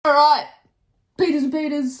Peters and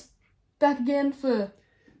Peters back again for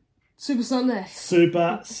Super Sunday.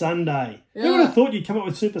 Super Sunday. Yeah. Who would have thought you'd come up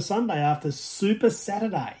with Super Sunday after Super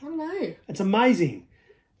Saturday? I don't know. It's amazing.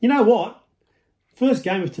 You know what? First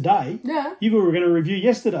game of today, Yeah. you were going to review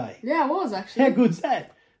yesterday. Yeah, it was actually. How good's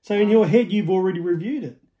that? So in your head, you've already reviewed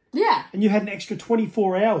it. Yeah, And you had an extra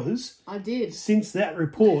 24 hours I did. since that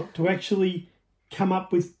report to actually come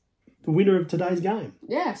up with the winner of today's game.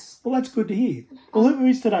 Yes. Well, that's good to hear. Well, who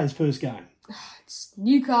is today's first game? It's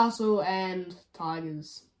Newcastle and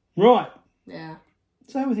Tigers. Right. Yeah.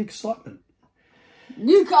 Say with excitement.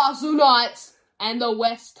 Newcastle Knights and the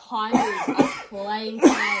West Tigers are playing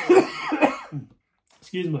today.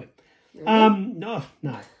 Excuse me. No,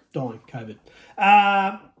 dying, COVID.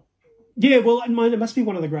 Yeah, well, it must be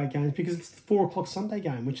one of the great games because it's the 4 o'clock Sunday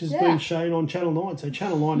game, which has been shown on Channel 9. So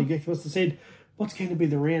Channel 9 executives must have said, what's going to be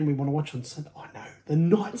the round we want to watch on Sunday? Oh, no, the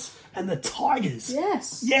Knights and the Tigers.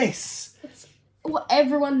 Yes. Yes. It's what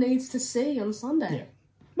everyone needs to see on Sunday. Yeah.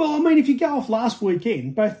 Well, I mean, if you go off last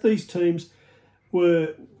weekend, both these teams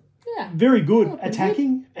were very good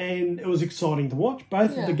attacking and it was exciting to watch.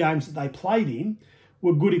 Both of the games that they played in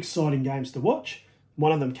were good, exciting games to watch.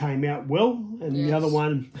 One of them came out well and the other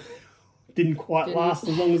one didn't quite last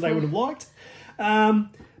as long as they would have liked.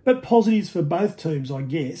 But positives for both teams, I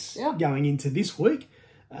guess, going into this week,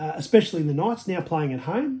 especially the Knights now playing at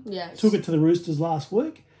home. Yes. Took it to the Roosters last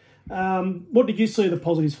week. What did you see the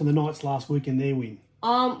positives for the Knights last week in their win?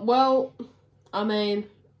 Well, I mean,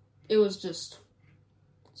 it's just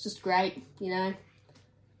great, you know.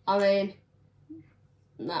 I mean,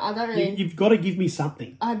 no, I don't really. You've got to give me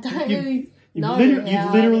something. I don't really know.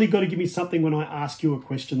 You've literally got to give me something when I ask you a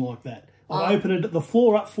question like that. I'll open the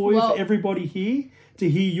floor up for you for everybody here to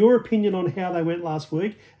hear your opinion on how they went last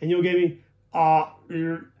week, and you'll give me I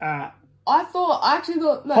actually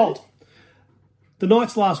thought no. Halt. The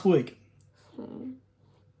Knights last week.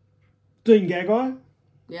 Dean Gagai.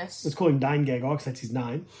 Yes. Let's call him Dane Gagai because that's his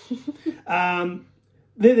name.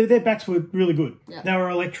 Their backs were really good. Yeah. They were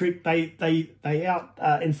electric. They out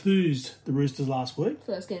enthused the Roosters last week.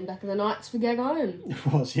 First game back in the Knights for Gagai and It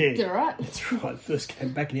was, yeah. did all right. That's right. First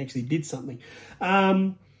game back and he actually did something.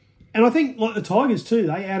 And I think, like the Tigers too,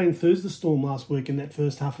 they out enthused the Storm last week in that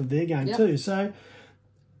first half of their game too. So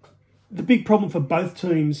the big problem for both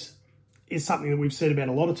teams is something that we've said about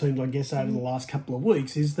a lot of teams, I guess, over the last couple of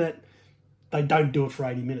weeks, is that they don't do it for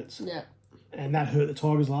 80 minutes. Yeah. And that hurt the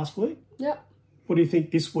Tigers last week. Yep. What do you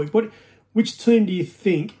think this week? Which team do you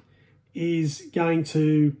think is going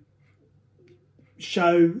to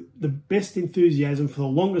show the best enthusiasm for the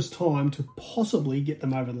longest time to possibly get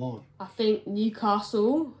them over the line? I think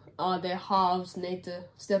Newcastle, their halves need to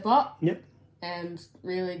step up. Yep. And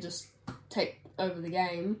really just take over the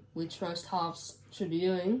game, which most halves should be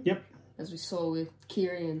doing. Yep. As we saw with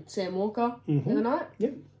Kiri and Sam Walker the other night.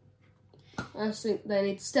 Yep. I just think they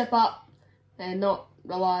need to step up and not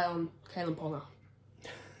rely on Kalen Ponga.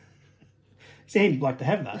 It's a handy bloke to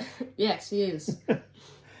have, though. Yes, he is.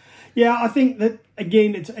 Yeah, I think that,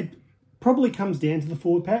 again, it probably comes down to the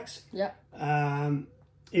forward packs. Yep.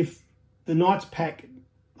 If the Knights pack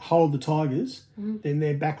hold the Tigers, then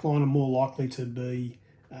their back line are more likely to be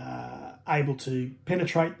able to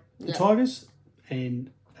penetrate the Tigers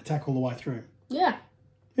and attack all the way through. Yeah.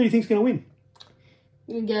 Who do you think's going to win?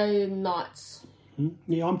 I'm going to go Knights.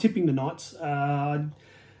 Yeah, I'm tipping the Knights, and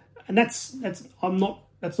that's not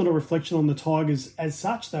a reflection on the Tigers as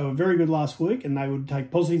such. They were very good last week, and they would take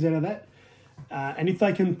positives out of that. And if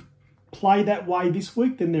they can play that way this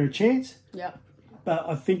week, then they're a chance. Yep. But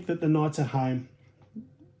I think that the Knights at home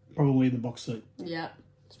probably in the box seat. Yeah.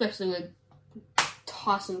 Especially with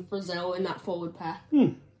Tyson Frizzell in that forward pack.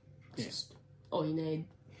 Just all you need.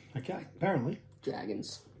 Okay, apparently.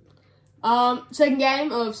 Dragons. Second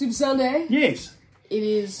game of Super Sunday. Yes. It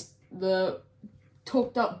is the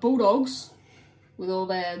talked up Bulldogs with all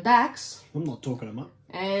their backs I'm not talking them up.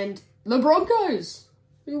 and the Broncos,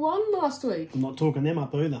 who won last week. I'm not talking them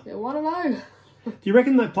up either. They're 1-0. Do you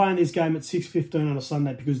reckon they're playing this game at 6:15 on a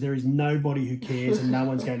Sunday because there is nobody who cares and no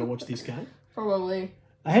one's going to watch this game? Probably.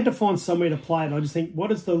 They had to find somewhere to play it. I just think,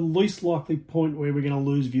 what is the least likely point where we're going to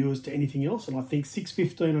lose viewers to anything else? And I think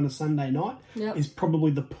 6:15 on a Sunday night is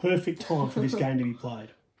probably the perfect time for this game to be played.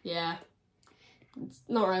 Yeah. It's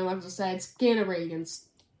not really much to say. It's Canterbury against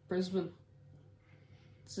Brisbane.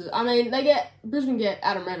 So, I mean, Brisbane get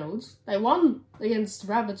Adam Reynolds. They won against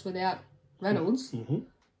Rabbits without Reynolds. Mm-hmm.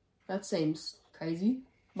 That seems crazy.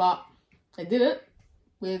 But they did it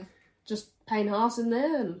with just Payne Haas in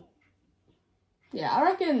there. And yeah, I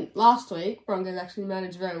reckon last week Broncos actually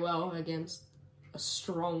managed very well against a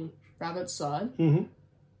strong Rabbits side. Mm-hmm.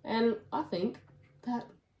 And I think that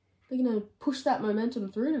they're going to push that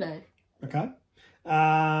momentum through today. Okay.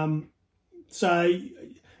 So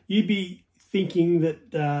you'd be thinking that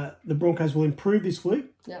the Broncos will improve this week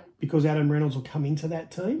because Adam Reynolds will come into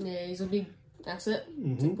that team. Yeah, he's a big asset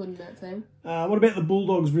to put in that team. What about the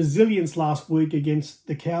Bulldogs' resilience last week against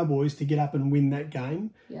the Cowboys to get up and win that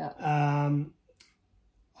game? Yeah.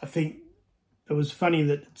 I think it was funny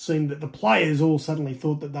that it seemed that the players all suddenly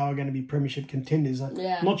thought that they were going to be premiership contenders. I'm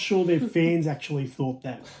not sure their fans actually thought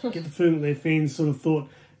that. Get the feeling that their fans sort of thought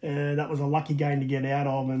that was a lucky game to get out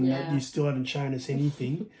of and that you still haven't shown us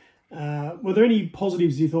anything. Were there any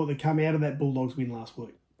positives you thought that come out of that Bulldogs win last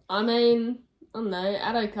week? I mean, I don't know.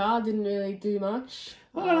 Addo Carr didn't really do much.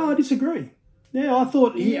 I don't know. I disagree. Yeah, I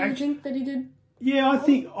thought he actually... think that he did? Yeah, I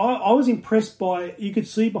think I was impressed by... You could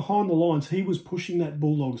see behind the lines he was pushing that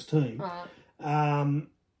Bulldogs team. And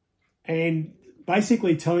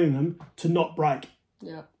basically telling them to not break.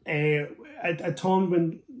 Yeah. At times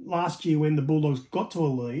when... Last year when the Bulldogs got to a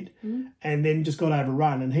lead and then just got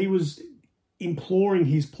overrun, and he was imploring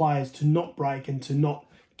his players to not break and to not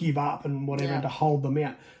give up and whatever, and to hold them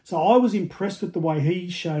out. So I was impressed with the way he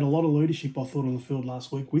showed a lot of leadership, I thought, on the field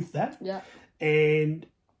last week with that. Yeah. And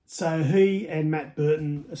so he and Matt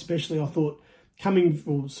Burton, especially, I thought,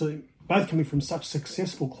 both coming from such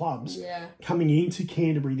successful clubs, coming into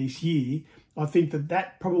Canterbury this year, I think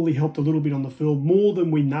that probably helped a little bit on the field, more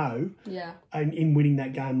than we know, in winning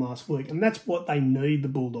that game last week. And that's what they need, the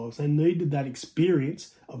Bulldogs. They needed that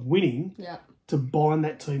experience of winning to bind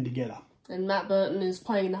that team together. And Matt Burton is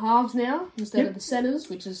playing in the halves now instead of the centres,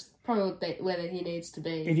 which is probably where he needs to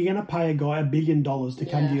be. If you're going to pay a guy $1 billion to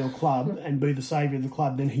come to your club and be the saviour of the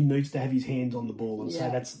club, then he needs to have his hands on the ball. And so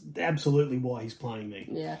that's absolutely why he's playing there.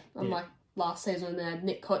 Yeah, unlike last season when they had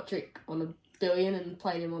Nick Kotrick on $1 billion and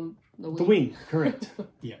played him on the wing. The wing, correct.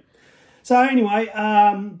 Yeah. So anyway,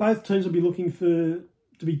 both teams will be looking to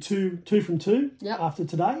be two from two after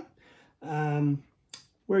today. Where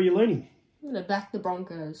are you leaning? I'm going to back the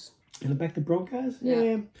Broncos. Going to back the Broncos?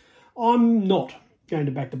 Yeah. I'm not going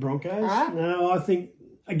to back the Broncos. Right. No, I think,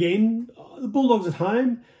 again, the Bulldogs at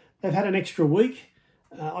home, they've had an extra week.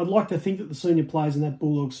 I'd like to think that the senior players in that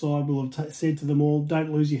Bulldogs side will have said to them all,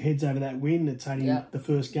 don't lose your heads over that win. It's only the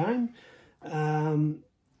first game. I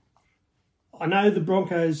know the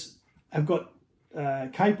Broncos have got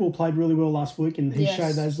Capewell played really well last week, and he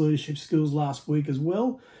showed those leadership skills last week as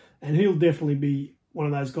well, and he'll definitely be one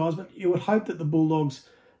of those guys. But you would hope that the Bulldogs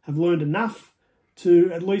have learned enough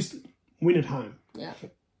to at least win at home. Yeah.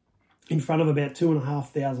 In front of about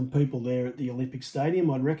 2,500 people there at the Olympic Stadium,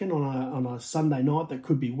 I'd reckon, on a Sunday night that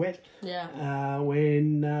could be wet. Yeah.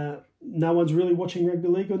 When no one's really watching rugby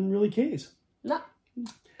league and really cares. No.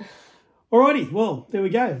 Alrighty, well, there we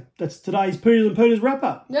go. That's today's Pooters and Pooters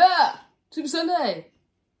wrap-up. Yeah! Super Sunday!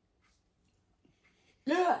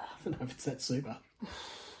 Yeah! I don't know if it's that super.